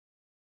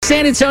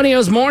San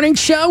Antonio's morning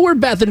show. We're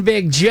Beth and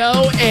Big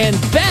Joe. And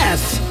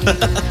Beth,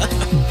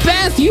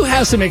 you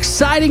have some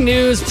exciting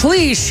news.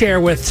 Please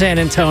share with San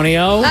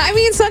Antonio. I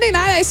mean, Sunday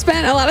night I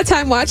spent a lot of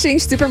time watching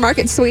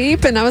Supermarket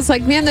Sweep, and I was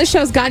like, man, this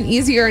show's gotten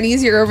easier and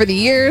easier over the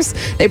years.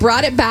 They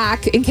brought it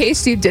back. In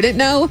case you didn't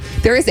know,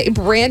 there is a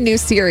brand new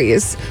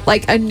series,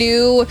 like a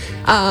new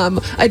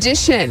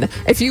edition,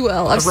 if you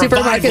will, of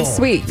Supermarket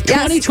Sweep.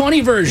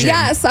 2020 version.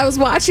 Yes, I was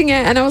watching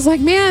it, and I was like,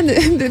 man,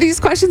 these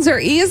questions are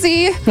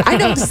easy. I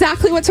know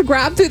exactly what to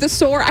grab through the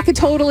store. I could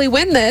totally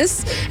win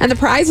this, and the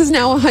prize is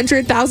now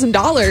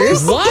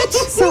 $100,000. What?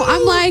 So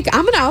I'm like,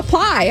 I'm going to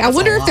apply. I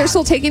wonder if they're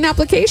still taking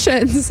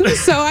applications.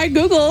 So I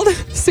Googled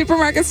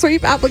Supermarket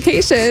Sweep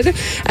application,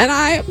 and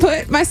I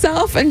put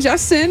myself and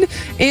Justin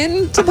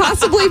in to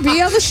possibly be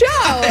on the show.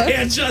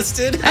 And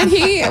Justin. And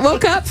he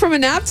woke up from a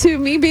nap to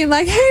me being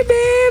like, hey,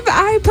 babe,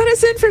 I put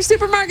us in for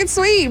Supermarket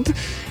Sweep.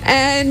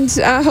 And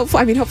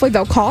hopefully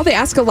they'll call. They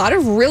ask a lot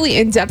of really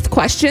in-depth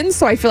questions,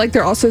 so I feel like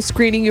they're also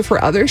screening you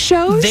for other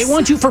shows. They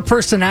want you for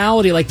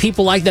personality, like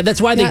people like that.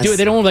 That's why they do it.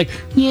 They don't want to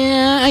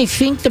yeah, I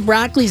think the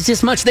broccoli's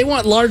this much. They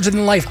want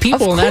larger-than-life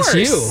people, and that's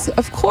you.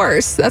 Of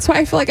course. That's why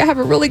I feel like I have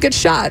a really good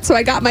shot. So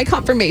I got my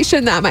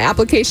confirmation that my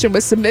application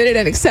was submitted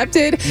and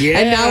accepted,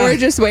 and now we're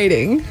just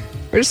waiting.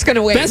 We're just going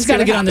to wait. Beth's got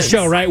to get on the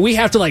show, right? We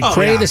have to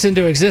pray this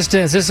into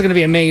existence. This is going to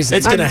be amazing.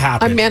 It's going to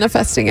happen. I'm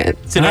manifesting it.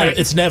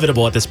 It's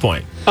inevitable at this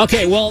point.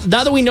 Okay, well,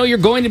 now that we know you're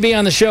going to be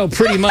on the show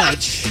pretty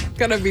much.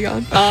 Going to be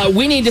on.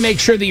 We need to make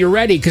sure that you're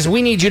ready because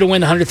we need you to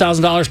win the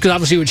 $100,000 because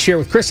obviously you would share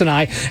with Chris and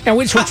I, and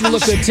we just want you to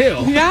look good too.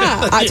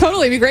 Yeah, I'd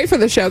totally be great for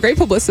the show. Great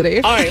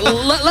publicity. All right,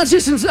 let's do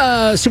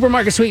some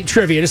Supermarket Sweep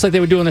trivia just like they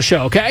would do on the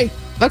show, okay?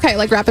 Okay,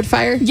 like rapid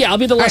fire? Yeah, I'll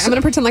be the less... I'm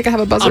going to pretend like I have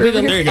a buzzer.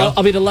 There you go.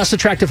 I'll be the less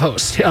attractive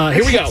host.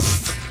 Here we go.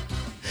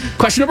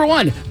 Question number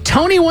 1.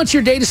 Tony wants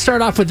your day to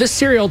start off with this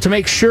cereal to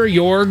make sure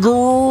you're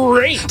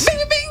great. Bing,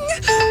 bing.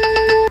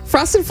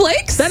 Frosted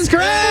Flakes? That is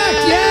correct.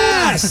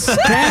 Yes.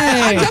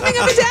 I'm jumping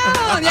up and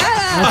down.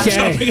 Yeah. Okay.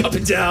 I'm jumping up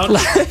and down.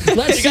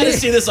 Let's you got to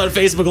see this on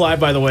Facebook Live,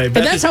 by the way.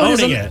 Beth that's how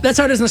it is. That's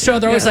how it is in the show.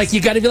 They're always like,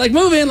 you got to be like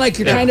moving, like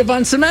you're kind of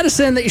on some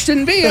medicine that you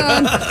shouldn't be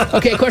on.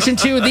 Okay, question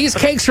 2. These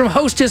cakes from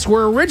Hostess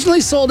were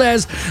originally sold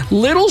as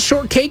Little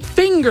Shortcake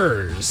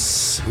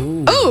Fingers.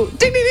 Oh,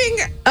 ding, ding,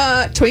 ding.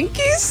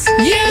 Twinkies?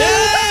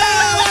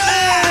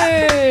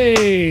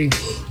 Yay!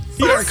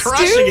 You are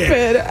crushing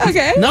it.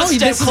 Okay. No,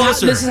 this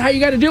is how you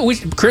got to do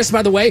it. Chris,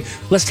 by the way,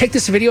 let's take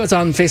this video. It's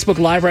on Facebook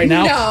Live right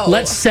now. No.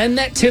 Let's send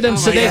that to them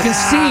so they can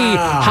see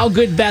how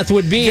good Beth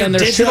would be on their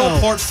digital show.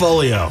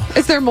 Portfolio.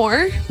 Is there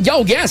more?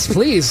 Yo, yes,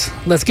 please.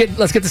 Let's get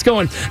this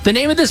going. The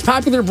name of this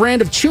popular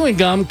brand of chewing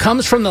gum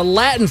comes from the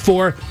Latin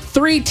for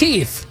 3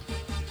 teeth.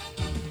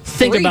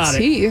 Think about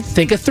it.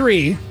 Think of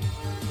 3.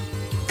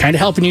 Kind of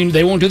helping you.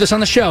 They won't do this on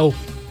the show.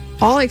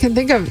 All I can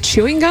think of,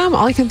 chewing gum,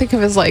 all I can think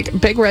of is like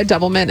Big Red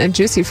Double Mint and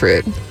Juicy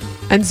Fruit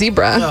and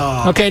Zebra.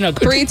 Oh. Okay, no.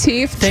 3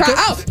 teeth. Ding, ding,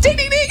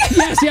 ding.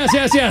 Yes.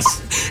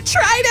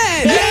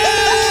 Trident.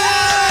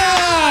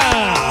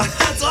 Yeah!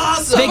 That's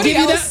awesome. They give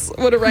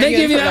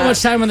you that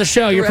much time on the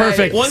show. You're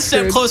perfect. One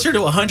step closer to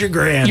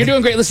 $100,000. You're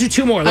doing great. Let's do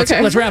 2 more.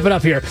 Let's wrap it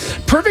up here.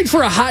 Perfect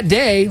for a hot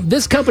day.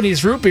 This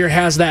company's root beer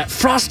has that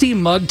frosty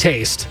mug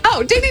taste.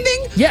 Oh, ding, ding,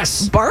 ding.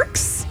 Yes.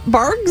 Barks?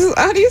 How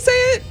do you say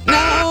it?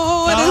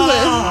 No, what is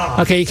it?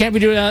 Okay, you can't be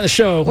doing that on the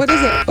show. What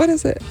is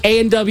it?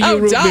 A&W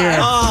root beer.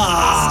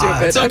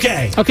 Stupid. It's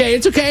okay. Okay,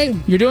 it's okay.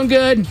 You're doing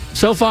good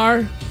so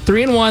far.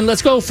 3 and 1.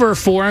 Let's go for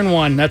 4 and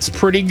 1. That's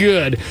pretty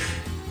good.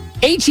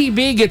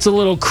 HEB gets a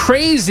little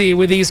crazy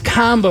with these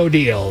combo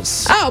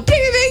deals. Oh,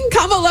 ping, ping, ping,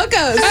 combo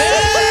locos.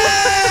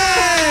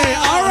 Hey!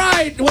 All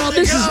right. Well,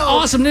 this is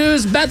awesome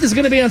news. Beth is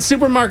going to be on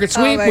Supermarket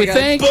Sweep, we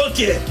think. Book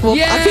it. I'll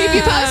keep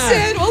you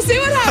posted. We'll see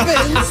what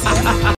happens.